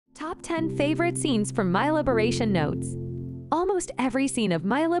Top 10 Favorite Scenes from My Liberation Notes. Almost every scene of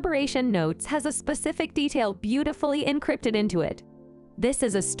My Liberation Notes has a specific detail beautifully encrypted into it. This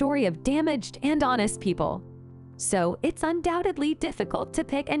is a story of damaged and honest people, so it's undoubtedly difficult to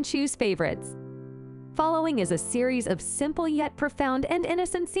pick and choose favorites. Following is a series of simple yet profound and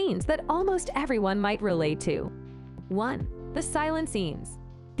innocent scenes that almost everyone might relate to. 1. The silent scenes.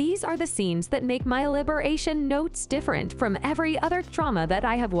 These are the scenes that make My Liberation Notes different from every other drama that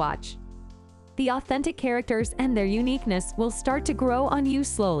I have watched. The authentic characters and their uniqueness will start to grow on you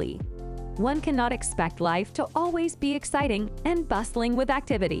slowly. One cannot expect life to always be exciting and bustling with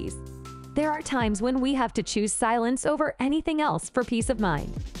activities. There are times when we have to choose silence over anything else for peace of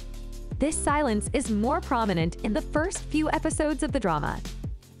mind. This silence is more prominent in the first few episodes of the drama.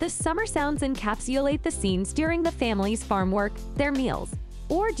 The summer sounds encapsulate the scenes during the family's farm work, their meals,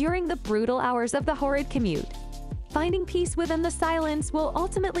 or during the brutal hours of the horrid commute. Finding peace within the silence will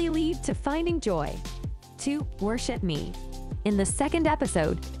ultimately lead to finding joy. 2. Worship me. In the second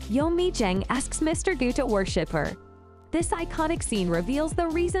episode, Jeong asks Mr. Gu to worship her. This iconic scene reveals the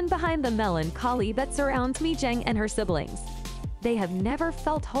reason behind the melancholy that surrounds Jeong and her siblings. They have never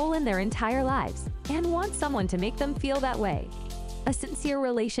felt whole in their entire lives and want someone to make them feel that way. A sincere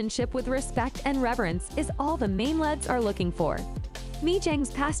relationship with respect and reverence is all the main leads are looking for. Jeong's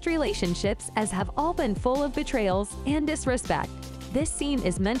past relationships have all been full of betrayals and disrespect. This scene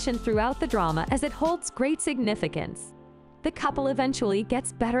is mentioned throughout the drama as it holds great significance. The couple eventually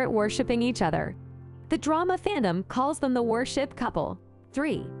gets better at worshiping each other. The drama fandom calls them the worship couple.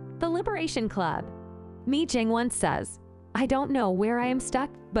 3. The Liberation Club. Jeong once says, "I don't know where I am stuck,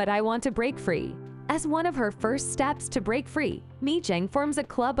 but I want to break free." As one of her first steps to break free, Jeong forms a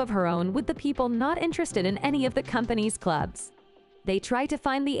club of her own with the people not interested in any of the company's clubs. They try to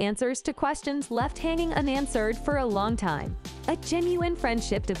find the answers to questions left hanging unanswered for a long time. A genuine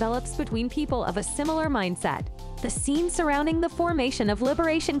friendship develops between people of a similar mindset. The scenes surrounding the formation of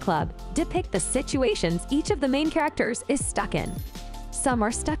Liberation Club depict the situations each of the main characters is stuck in. Some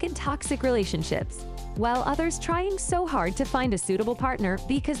are stuck in toxic relationships, while others trying so hard to find a suitable partner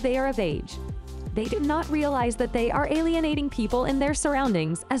because they are of age. They do not realize that they are alienating people in their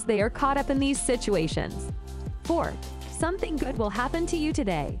surroundings as they are caught up in these situations. 4. Something good will happen to you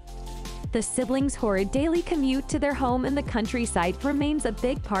today. The siblings' horrid daily commute to their home in the countryside remains a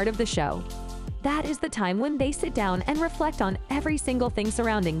big part of the show. That is the time when they sit down and reflect on every single thing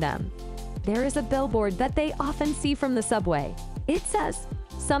surrounding them. There is a billboard that they often see from the subway. It says,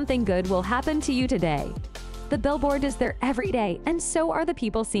 "Something good will happen to you today." The billboard is there every day, and so are the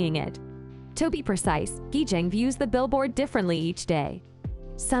people seeing it. To be precise, Jeong views the billboard differently each day.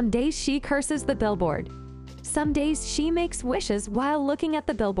 Some days she curses the billboard. Some days she makes wishes while looking at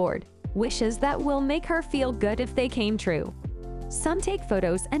the billboard, wishes that will make her feel good if they came true. Some take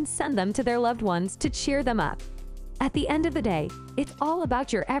photos and send them to their loved ones to cheer them up. At the end of the day, it's all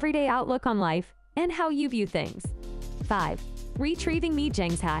about your everyday outlook on life and how you view things. 5. Retrieving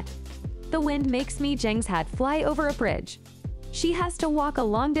Jeong's hat. The wind makes Jeong's hat fly over a bridge. She has to walk a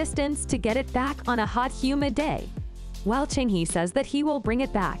long distance to get it back on a hot, humid day. While Ching-hee says that he will bring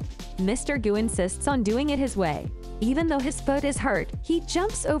it back, Mr. Gu insists on doing it his way. Even though his foot is hurt, he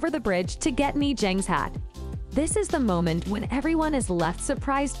jumps over the bridge to get Jeong's hat. This is the moment when everyone is left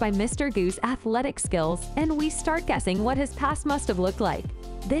surprised by Mr. Gu's athletic skills, and we start guessing what his past must have looked like.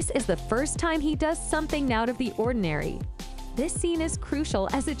 This is the first time he does something out of the ordinary. This scene is crucial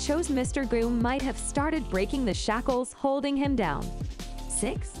as it shows Mr. Gu might have started breaking the shackles holding him down.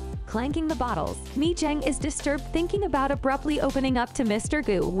 6. Clanking the Bottles. Jeong is disturbed thinking about abruptly opening up to Mr.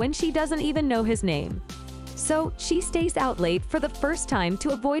 Gu when she doesn't even know his name. So she stays out late for the first time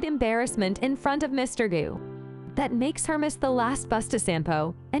to avoid embarrassment in front of Mr. Gu. That makes her miss the last bus to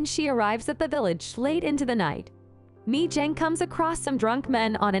Sampo, and she arrives at the village late into the night. Jeong comes across some drunk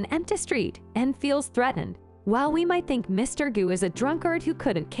men on an empty street and feels threatened. While we might think Mr. Gu is a drunkard who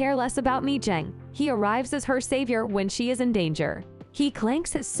couldn't care less about Jeong, he arrives as her savior when she is in danger. He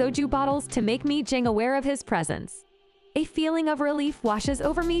clanks his soju bottles to make Jeong aware of his presence. A feeling of relief washes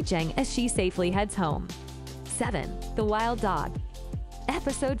over Jeong as she safely heads home. 7. The Wild Dog.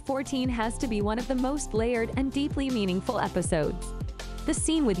 Episode 14 has to be one of the most layered and deeply meaningful episodes. The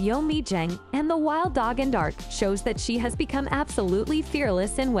scene with Jeong and the wild dog in dark shows that she has become absolutely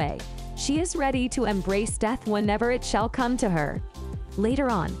fearless in Wei. She is ready to embrace death whenever it shall come to her. Later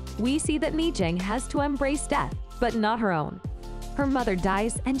on, we see that Jeong has to embrace death, but not her own. Her mother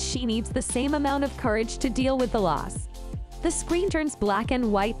dies and she needs the same amount of courage to deal with the loss. The screen turns black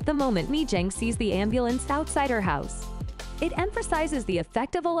and white the moment Jeong sees the ambulance outside her house. It emphasizes the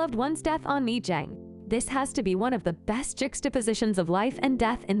effect of a loved one's death on Jeong. This has to be one of the best juxtapositions of life and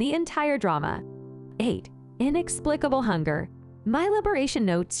death in the entire drama. 8. Inexplicable Hunger. My Liberation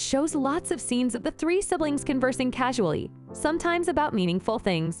Notes shows lots of scenes of the three siblings conversing casually, sometimes about meaningful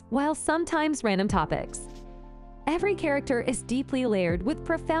things, while sometimes random topics. Every character is deeply layered with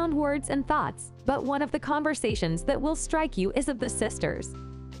profound words and thoughts, but one of the conversations that will strike you is of the sisters.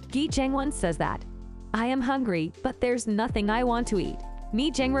 Jeong once says that, "I am hungry, but there's nothing I want to eat."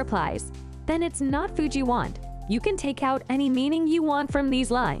 Jeong replies, "Then it's not food you want. You can take out any meaning you want from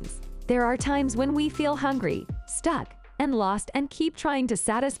these lines. There are times when we feel hungry, stuck, and lost and keep trying to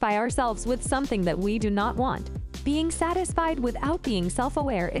satisfy ourselves with something that we do not want. Being satisfied without being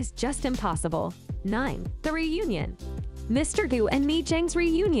self-aware is just impossible." 9. The Reunion. Mr. Gu and Jeong's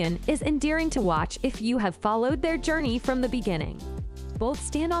reunion is endearing to watch if you have followed their journey from the beginning. Both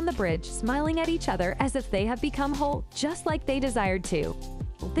stand on the bridge smiling at each other as if they have become whole, just like they desired to.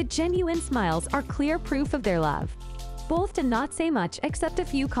 The genuine smiles are clear proof of their love. Both did not say much except a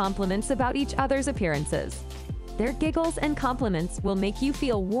few compliments about each other's appearances. Their giggles and compliments will make you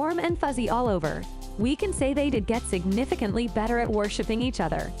feel warm and fuzzy all over. We can say they did get significantly better at worshiping each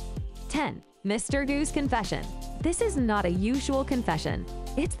other. 10. Mr. Gu's Confession. This is not a usual confession.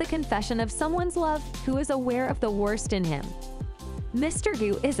 It's the confession of someone's love who is aware of the worst in him. Mr.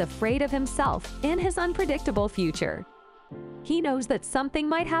 Gu is afraid of himself and his unpredictable future. He knows that something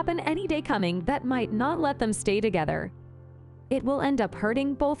might happen any day coming that might not let them stay together. It will end up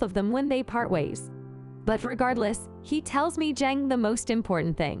hurting both of them when they part ways. But regardless, he tells Jeong the most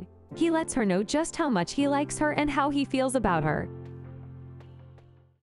important thing. He lets her know just how much he likes her and how he feels about her.